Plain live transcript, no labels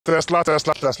Tesla,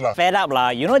 Tesla, Tesla. Fed up lah,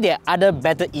 you know there are other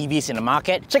better EVs in the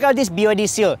market? Check out this BYD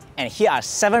Seal, and here are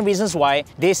 7 reasons why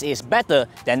this is better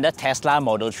than the Tesla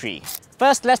Model 3.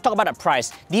 First, let's talk about the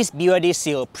price. This BYD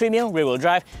Seal Premium Rear-Wheel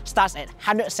Drive starts at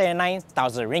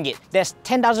 179,000 ringgit. That's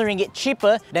 10,000 ringgit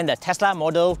cheaper than the Tesla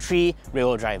Model 3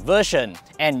 Rear-Wheel Drive version.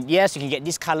 And yes, you can get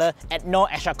this color at no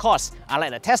extra cost.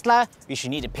 Unlike the Tesla, you should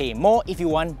need to pay more if you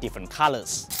want different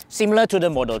colors. Similar to the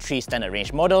Model 3 standard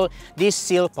range model, this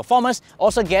Seal Performance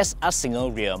also gets a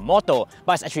single rear motor,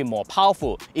 but it's actually more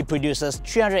powerful. It produces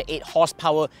 308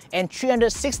 horsepower and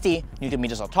 360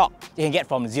 Nm of torque. You can get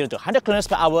from 0 to 100 km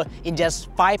per hour in just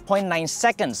 5.9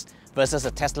 seconds versus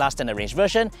the Tesla standard range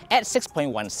version at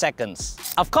 6.1 seconds.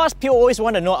 Of course, people always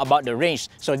want to know about the range,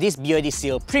 so this BYD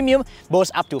Seal Premium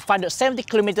boasts up to 570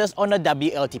 km on a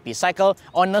WLTP cycle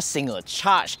on a single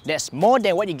charge. That's more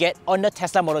than what you get on the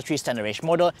Tesla Model 3 standard range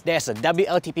model. There's a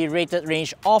WLTP rated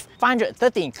range of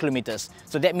 513 km.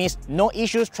 So that means no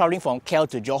issues traveling from KL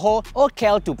to Johor or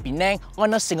KL to Penang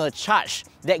on a single charge.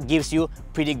 That gives you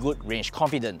pretty good range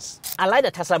confidence. Unlike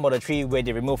the Tesla Model 3 where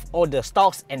they remove all the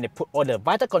stalks and they put all the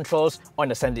vital controls on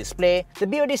the center display, the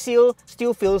BYD Seal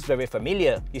still feels very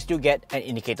familiar. You still get an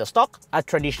indicator stalk, a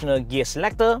traditional gear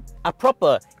selector, a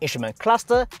proper instrument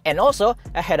cluster, and also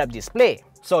a head-up display.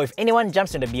 So if anyone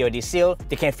jumps in the BYD Seal,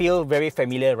 they can feel very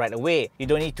familiar right away. You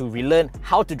don't need to relearn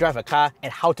how to drive a car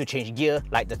and how to change gear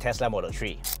like the Tesla Model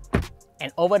 3.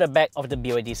 And over the back of the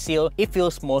BYD Seal, it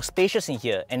feels more spacious in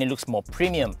here and it looks more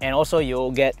premium. And also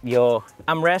you'll get your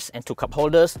armrest and 2 cup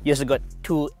holders. You also got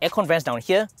 2 aircon vents down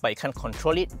here, but you can't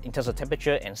control it in terms of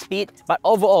temperature and speed. But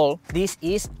overall, this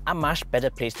is a much better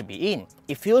place to be in.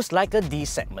 It feels like a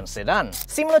D-segment sedan.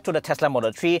 Similar to the Tesla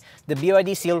Model 3, the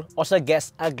BYD Seal also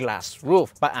gets a glass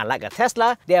roof. But unlike a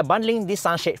Tesla, they are bundling this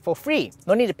sunshade for free.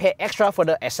 No need to pay extra for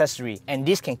the accessory. And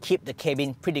this can keep the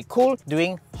cabin pretty cool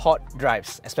during hot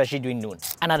drives, especially during noon.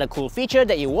 Another cool feature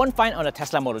that you won't find on the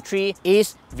Tesla Model 3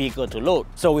 is vehicle to load.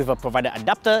 So with a provided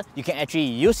adapter, you can actually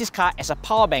use this car as a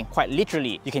power bank quite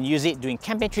literally. You can use it during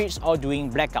camping trips or doing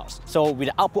blackouts. So with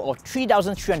the output of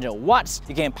 3,300 watts,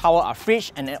 you can power a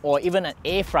fridge or even an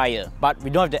air fryer. But we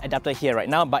don't have the adapter here right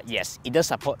now, but yes, it does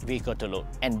support vehicle to load,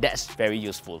 and that's very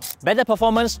useful. Better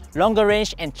performance, longer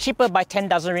range, and cheaper by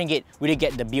 10,000 ringgit. Will you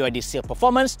get the BYD Seal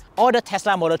Performance or the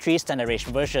Tesla Model 3 standard range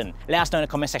version? Let us know in the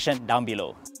comment section down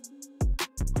below.